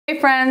Hey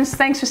friends,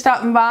 thanks for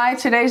stopping by.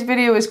 Today's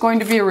video is going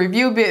to be a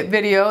review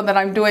video that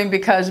I'm doing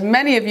because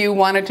many of you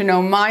wanted to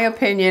know my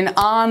opinion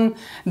on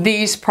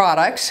these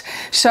products.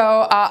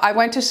 So I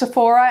went to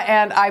Sephora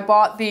and I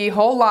bought the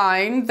whole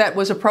line that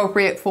was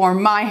appropriate for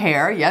my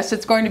hair. Yes,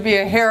 it's going to be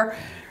a hair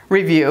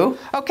review.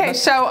 Okay,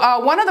 so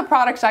one of the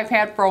products I've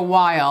had for a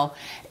while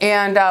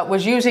and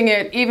was using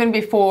it even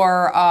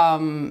before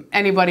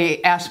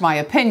anybody asked my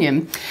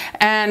opinion.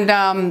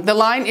 And the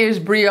line is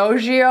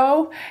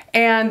BRIOGEO,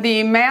 and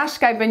the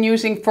mask I've been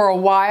using for a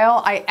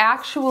while. I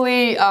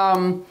actually,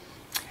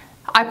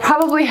 I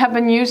probably have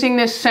been using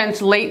this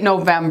since late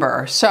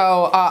November,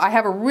 so I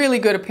have a really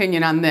good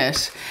opinion on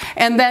this.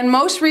 And then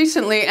most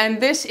recently,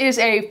 and this is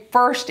a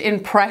first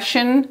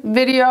impression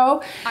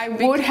video, I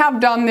would have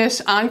done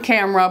this on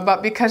camera,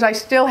 but because I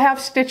still have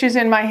stitches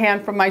in my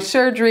hand from my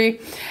surgery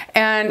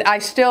and I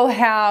still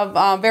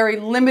have very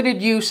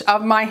limited use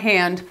of my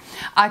hand,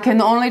 I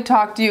can only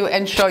talk to you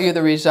and show you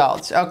the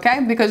results,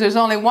 okay? Because there's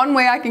only one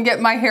way I can get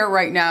my hair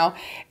right now,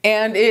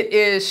 and it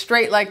is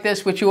straight like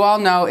this, which you all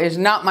know is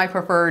not my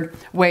preferred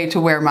way to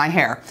wear my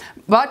hair.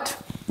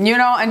 But, you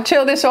know,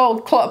 until this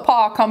old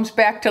paw comes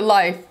back to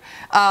life,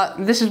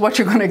 this is what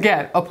you're gonna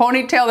get. A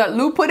ponytail that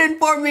Lou put in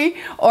for me,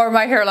 or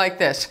my hair like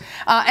this.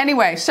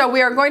 Anyway, so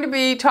we are going to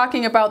be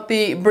talking about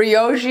the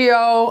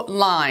BRIOGEO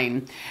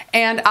line.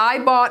 And I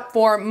bought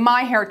for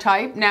my hair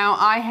type. Now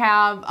I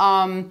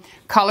have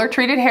color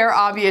treated hair,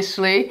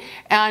 obviously,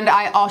 and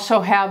I also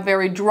have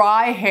very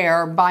dry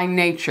hair by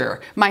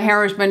nature. My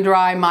hair has been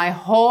dry my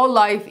whole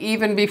life,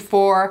 even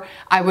before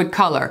I would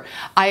color.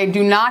 I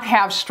do not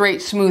have straight,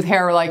 smooth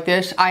hair like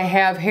this. I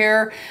have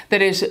hair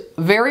that is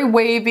very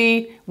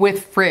wavy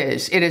with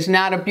frizz. It is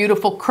not a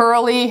beautiful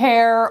curly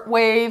hair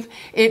wave.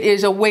 It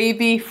is a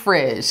wavy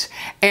frizz.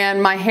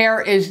 And my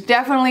hair is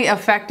definitely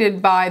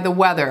affected by the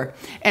weather.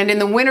 And in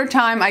the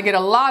wintertime, I get a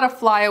lot of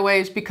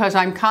flyaways because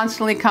I'm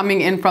constantly coming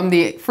in from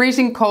the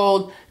freezing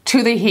cold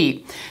to the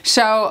heat.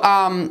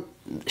 So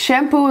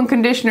shampoo and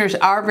conditioners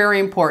are very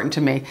important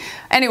to me.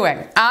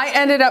 Anyway, I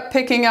ended up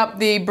picking up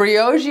the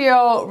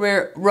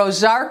BRIOGEO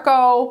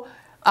Rosarco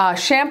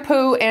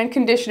shampoo and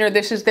conditioner.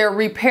 This is their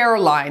repair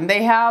line.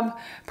 They have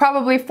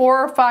probably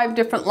 4 or 5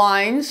 different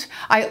lines.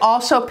 I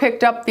also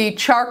picked up the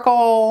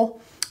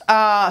charcoal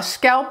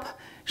scalp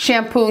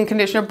shampoo and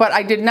conditioner, but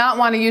I did not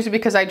want to use it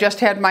because I just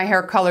had my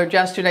hair colored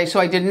yesterday, so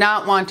I did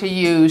not want to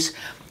use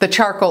the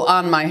charcoal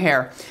on my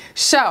hair.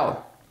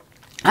 So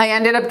I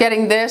ended up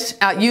getting this,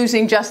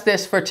 using just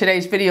this for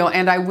today's video,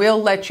 and I will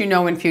let you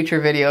know in future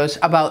videos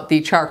about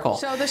the charcoal.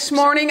 So this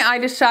morning I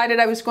decided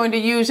I was going to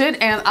use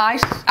it, and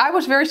I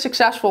was very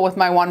successful with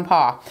my one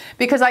paw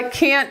because I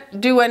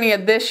can't do any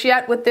of this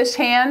yet with this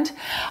hand.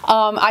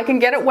 I can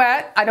get it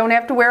wet. I don't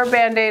have to wear a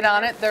band-aid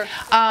on it.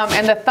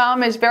 And the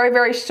thumb is very,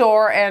 very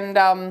sore, and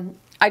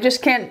I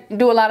just can't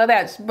do a lot of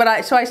that.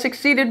 But so I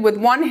succeeded with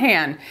one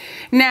hand.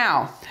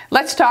 Now,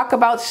 let's talk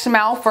about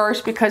smell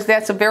first because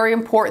that's a very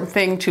important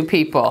thing to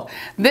people.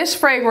 This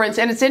fragrance,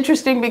 and it's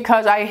interesting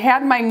because I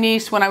had my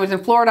niece when I was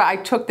in Florida, I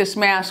took this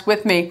mask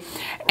with me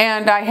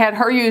and I had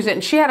her use it,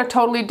 and she had a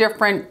totally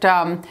different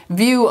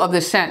view of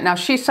the scent. Now,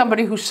 she's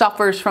somebody who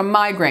suffers from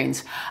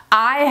migraines.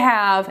 I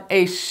have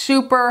a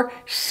super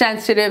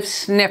sensitive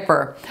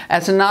sniffer.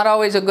 That's not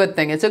always a good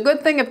thing. It's a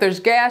good thing if there's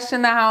gas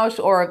in the house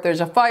or if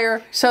there's a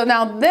fire. So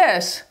now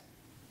this,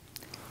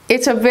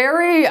 it's a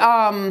very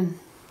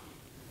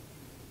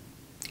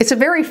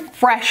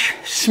fresh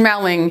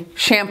smelling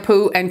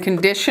shampoo and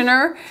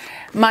conditioner.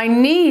 My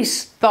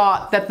niece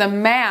thought that the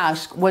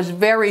mask was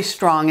very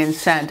strong in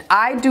scent.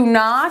 I do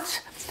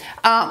not.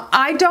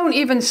 I don't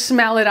even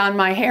smell it on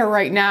my hair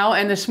right now,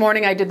 and this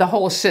morning I did the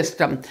whole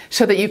system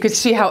so that you could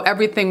see how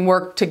everything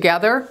worked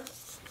together.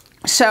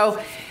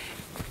 So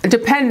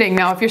depending,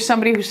 now if you're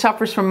somebody who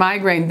suffers from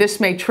migraine, this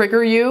may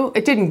trigger you.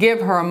 It didn't give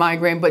her a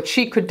migraine, but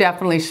she could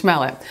definitely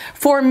smell it.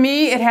 For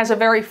me, it has a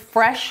very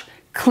fresh,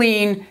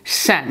 clean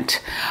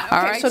scent.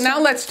 All right, so now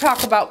let's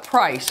talk about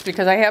price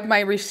because I have my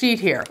receipt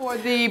here. For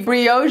the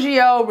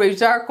BRIOGEO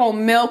Rosarco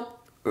Milk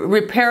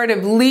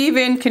Reparative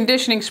Leave-In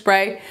Conditioning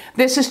Spray,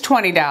 this is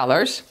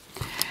 $20.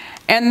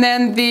 And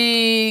then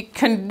the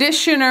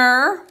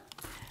conditioner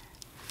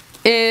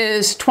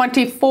is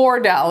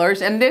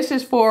 $24, and this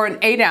is for an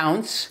 8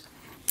 ounce.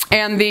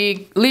 And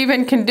the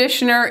leave-in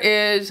conditioner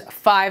is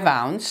 5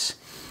 ounce.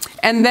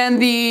 And then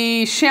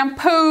the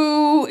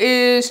shampoo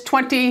is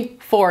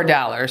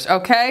 $24,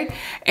 okay?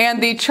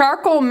 And the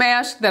charcoal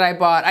mask that I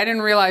bought, I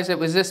didn't realize it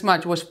was this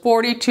much, was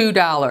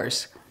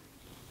 $42.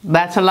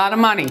 That's a lot of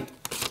money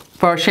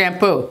for a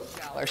shampoo.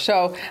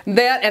 So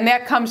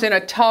that comes in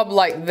a tub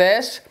like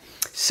this.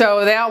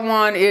 So that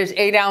one is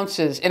 8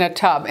 ounces in a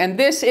tub. And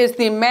this is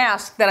the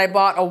mask that I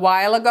bought a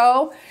while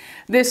ago.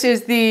 This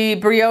is the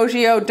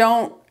BRIOGEO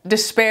Don't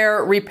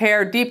Despair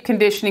Repair Deep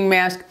Conditioning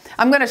Mask.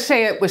 I'm going to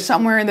say it was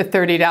somewhere in the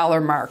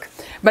 $30 mark.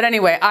 But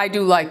anyway, I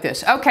do like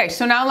this. Okay,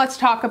 so now let's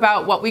talk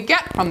about what we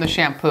get from the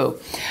shampoo.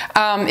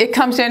 It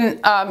comes in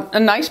a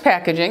nice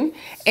packaging,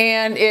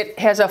 and it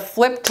has a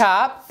flip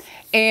top.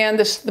 and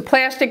the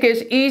plastic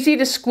is easy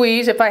to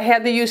squeeze. If I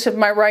had the use of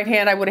my right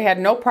hand, I would have had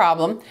no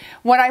problem.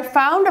 What I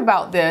found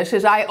about this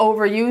is I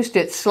overused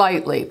it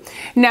slightly.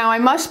 Now, I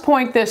must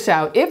point this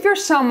out. If you're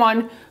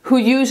someone who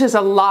uses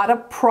a lot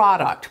of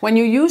product, when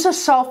you use a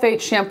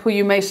sulfate shampoo,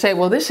 you may say,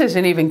 well, this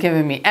isn't even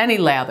giving me any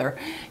lather.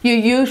 You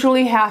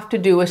usually have to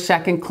do a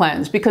second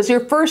cleanse because your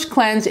first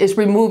cleanse is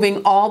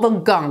removing all the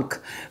gunk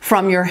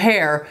from your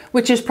hair,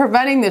 which is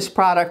preventing this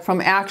product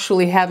from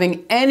actually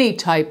having any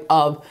type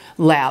of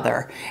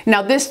lather.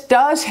 Now, this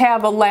does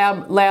have a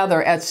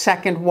lather at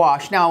second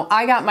wash. Now,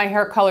 I got my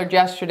hair colored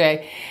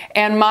yesterday,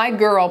 and my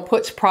girl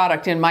puts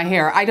product in my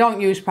hair. I don't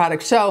use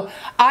product. So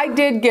I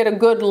did get a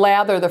good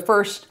lather the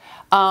first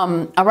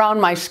around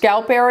my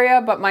scalp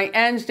area, but my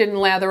ends didn't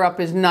lather up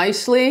as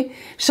nicely.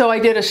 So I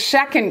did a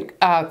second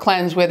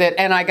cleanse with it,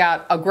 and I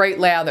got a great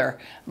lather.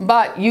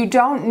 But you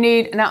don't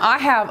need, now I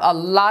have a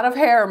lot of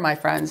hair, my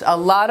friends, a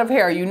lot of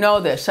hair. You know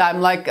this.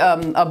 I'm like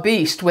a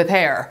beast with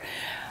hair.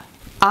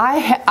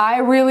 I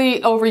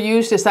really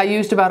overused this. I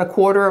used about a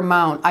quarter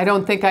amount. I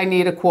don't think I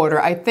need a quarter.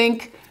 I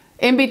think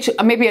in between,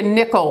 maybe a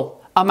nickel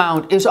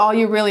amount is all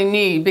you really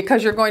need,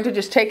 because you're going to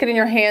just take it in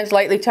your hands,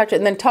 lightly touch it,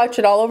 and then touch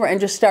it all over and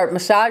just start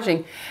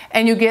massaging,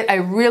 and you get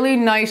a really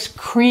nice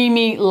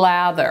creamy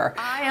lather.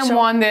 I am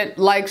one that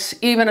likes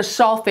even a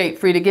sulfate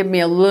free to give me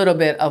a little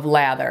bit of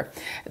lather.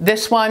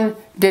 This one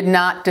did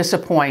not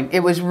disappoint. It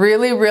was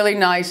really, really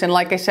nice, and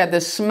like I said,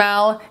 the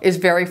smell is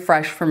very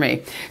fresh for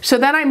me. So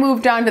then I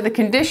moved on to the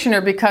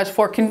conditioner, because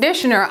for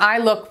conditioner I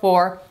look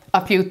for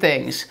a few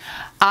things.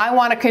 I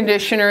want a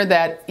conditioner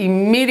that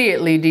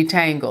immediately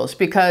detangles,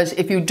 because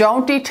if you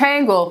don't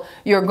detangle,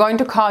 you're going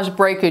to cause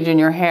breakage in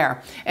your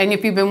hair. And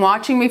if you've been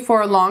watching me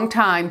for a long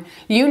time,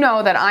 you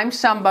know that I'm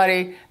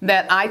somebody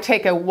that I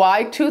take a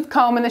wide tooth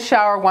comb in the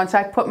shower once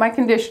I put my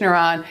conditioner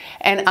on,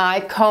 and I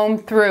comb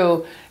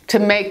through to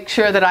make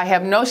sure that I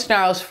have no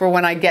snarls for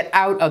when I get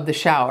out of the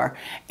shower.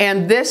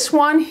 And this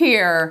one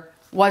here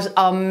was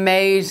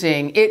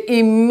amazing. It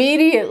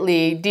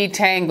immediately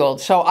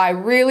detangled. So I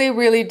really,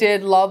 really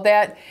did love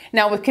that.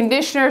 Now with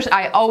conditioners,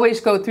 I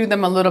always go through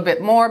them a little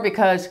bit more,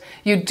 because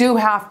you do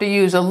have to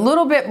use a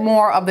little bit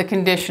more of the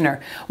conditioner.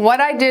 What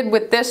I did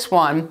with this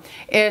one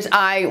is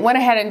I went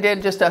ahead and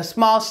did just a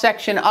small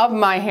section of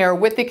my hair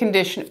with the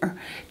conditioner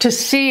to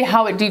see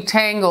how it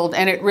detangled,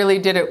 and it really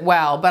did it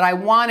well. But I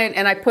wanted,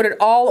 and I put it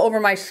all over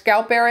my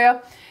scalp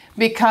area,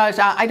 because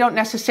I don't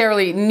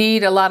necessarily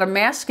need a lot of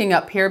masking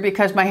up here,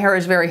 because my hair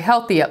is very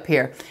healthy up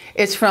here.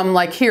 It's from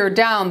like here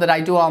down that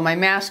I do all my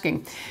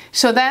masking.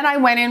 So then I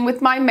went in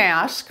with my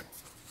mask,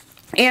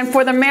 and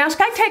for the mask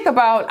I take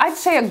about, I'd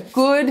say a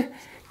good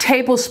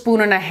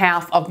tablespoon and a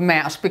half of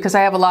mask, because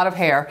I have a lot of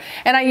hair,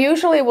 and I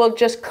usually will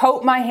just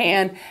coat my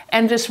hand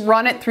and just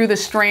run it through the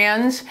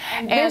strands,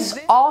 and this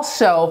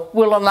also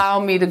will allow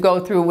me to go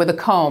through with a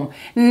comb.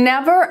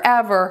 Never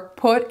ever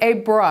put a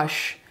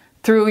brush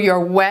through your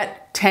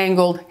wet,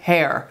 tangled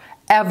hair,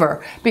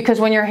 ever.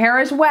 Because when your hair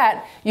is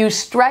wet, you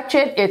stretch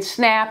it, it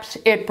snaps,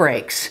 it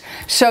breaks.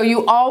 So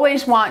you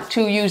always want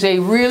to use a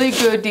really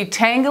good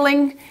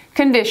detangling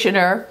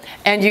conditioner,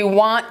 and you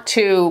want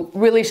to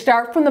really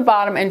start from the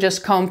bottom and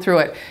just comb through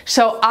it.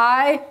 So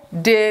I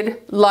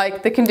did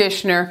like the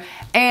conditioner,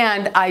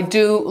 and I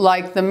do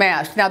like the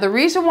mask. Now the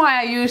reason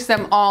why I use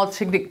them all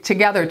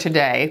together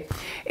today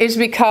is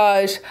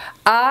because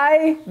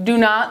I do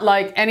not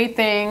like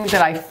anything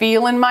that I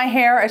feel in my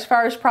hair as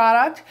far as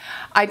product.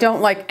 I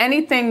don't like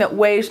anything that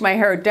weighs my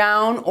hair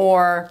down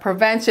or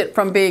prevents it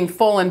from being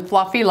full and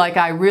fluffy like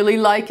I really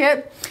like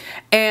it.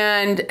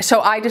 And so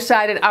I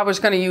decided I was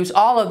going to use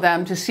all of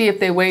them to see if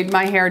they weighed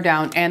my hair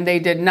down, and they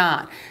did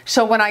not.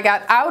 So when I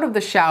got out of the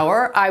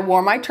shower, I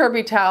wore my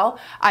Turby towel.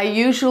 I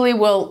usually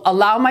will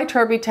allow my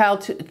Turby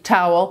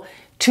towel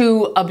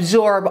to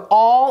absorb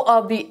all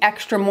of the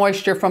extra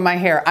moisture from my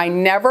hair. I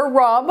never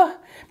rub,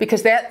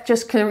 because that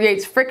just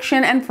creates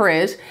friction and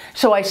frizz.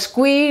 So I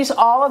squeeze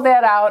all of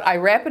that out, I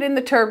wrap it in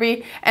the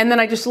Turby, and then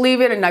I just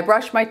leave it, and I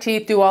brush my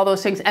teeth, do all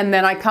those things, and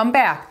then I come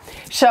back.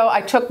 So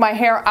I took my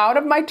hair out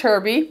of my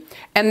Turby,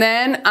 and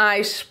then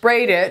I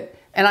sprayed it,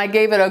 and I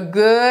gave it a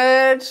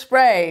good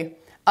spray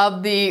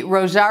of the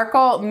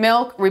Rosarco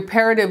Milk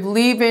Reparative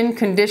Leave-In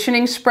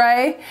Conditioning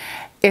Spray.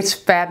 It's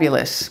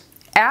fabulous.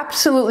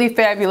 Absolutely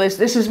fabulous.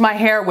 This is my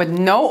hair with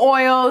no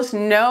oils,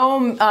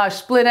 no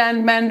split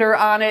end mender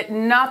on it,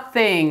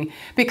 nothing.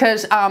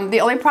 Because the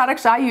only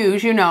products I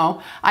use, you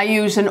know, I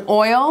use an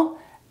oil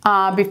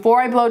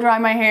before I blow dry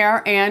my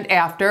hair and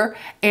after,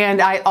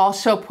 and I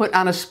also put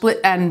on a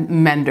split end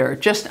mender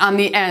just on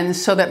the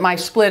ends, so that my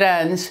split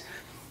ends,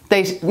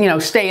 they, you know,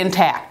 stay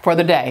intact for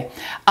the day.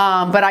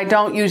 But I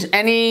don't use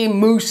any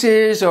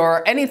mousses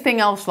or anything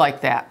else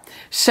like that.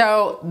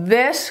 So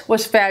this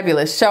was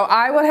fabulous. So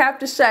I would have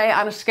to say,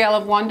 on a scale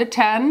of 1 to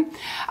 10,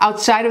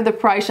 outside of the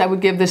price, I would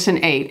give this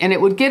an 8. And it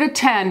would get a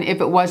 10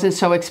 if it wasn't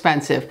so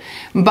expensive.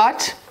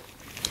 But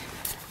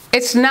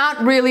It's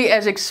not really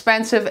as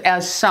expensive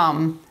as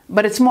some,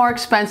 but it's more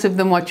expensive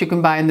than what you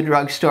can buy in the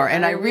drugstore.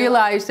 And I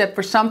realize that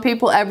for some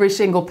people, every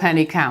single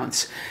penny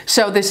counts.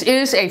 So this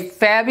is a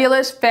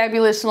fabulous,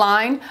 fabulous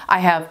line. I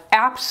have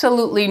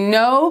absolutely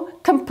no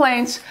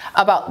complaints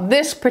about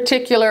this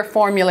particular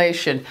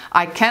formulation.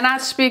 I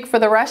cannot speak for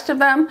the rest of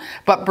them,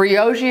 but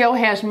BRIOGEO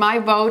has my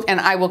vote, and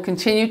I will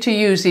continue to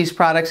use these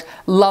products.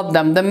 Love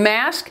them. The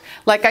mask,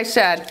 like I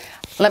said,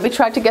 let me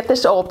try to get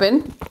this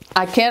open.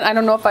 I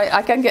don't know if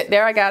I can get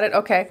there. I got it.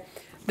 Okay.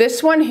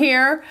 This one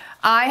here,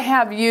 I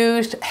have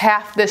used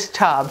half this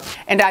tub,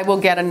 and I will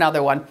get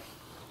another one.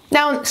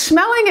 Now,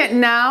 smelling it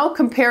now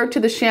compared to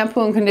the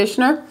shampoo and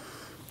conditioner,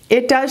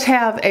 it does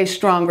have a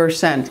stronger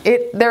scent.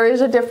 There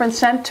is a different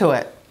scent to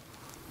it.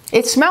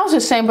 It smells the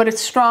same, but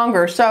it's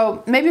stronger.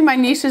 So maybe my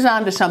niece is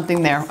onto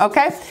something there,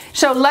 okay?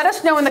 So let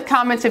us know in the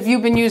comments if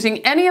you've been using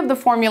any of the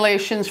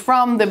formulations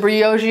from the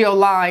BRIOGEO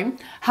line,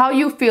 how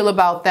you feel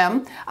about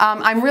them.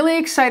 I'm really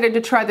excited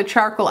to try the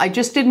charcoal. I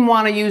just didn't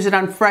want to use it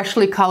on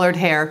freshly colored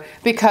hair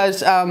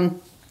because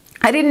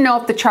I didn't know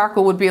if the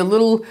charcoal would be a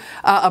little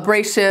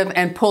abrasive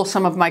and pull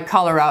some of my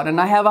color out, and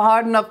I have a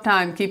hard enough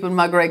time keeping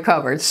my gray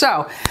covered.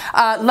 So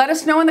let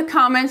us know in the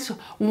comments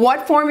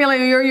what formula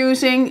you're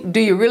using. Do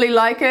you really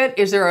like it?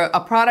 Is there a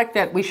product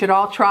that we should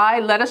all try?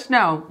 Let us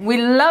know. We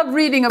love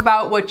reading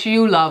about what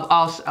you love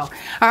also. All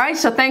right,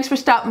 so thanks for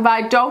stopping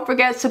by. Don't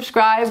forget,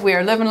 subscribe. We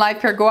are living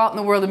life here. Go out in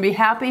the world and be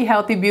happy,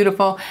 healthy,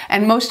 beautiful,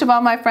 and most of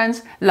all, my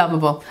friends,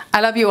 lovable.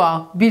 I love you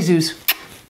all. Bisous.